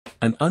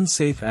An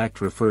unsafe act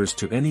refers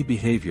to any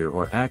behavior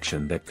or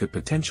action that could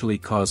potentially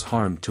cause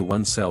harm to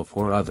oneself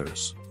or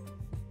others.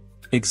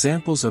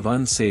 Examples of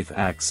unsafe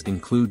acts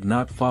include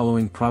not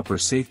following proper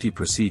safety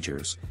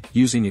procedures,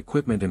 using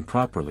equipment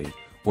improperly,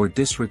 or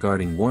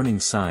disregarding warning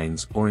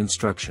signs or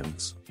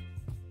instructions.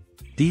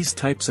 These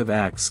types of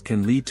acts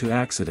can lead to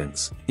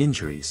accidents,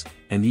 injuries,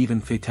 and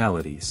even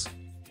fatalities.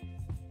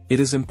 It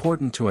is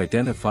important to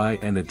identify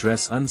and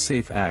address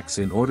unsafe acts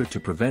in order to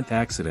prevent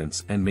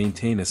accidents and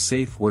maintain a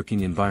safe working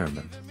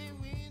environment.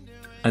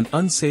 An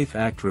unsafe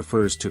act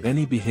refers to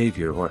any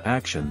behavior or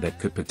action that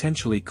could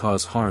potentially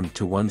cause harm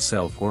to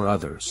oneself or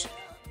others.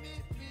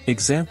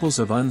 Examples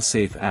of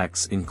unsafe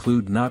acts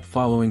include not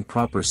following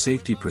proper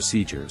safety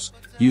procedures,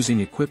 using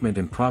equipment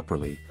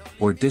improperly,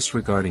 or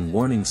disregarding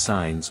warning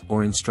signs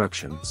or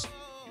instructions.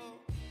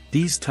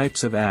 These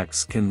types of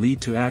acts can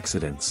lead to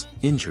accidents,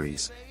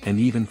 injuries, and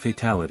even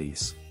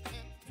fatalities.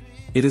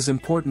 It is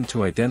important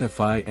to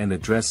identify and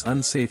address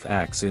unsafe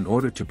acts in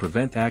order to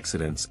prevent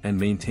accidents and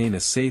maintain a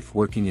safe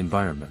working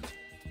environment.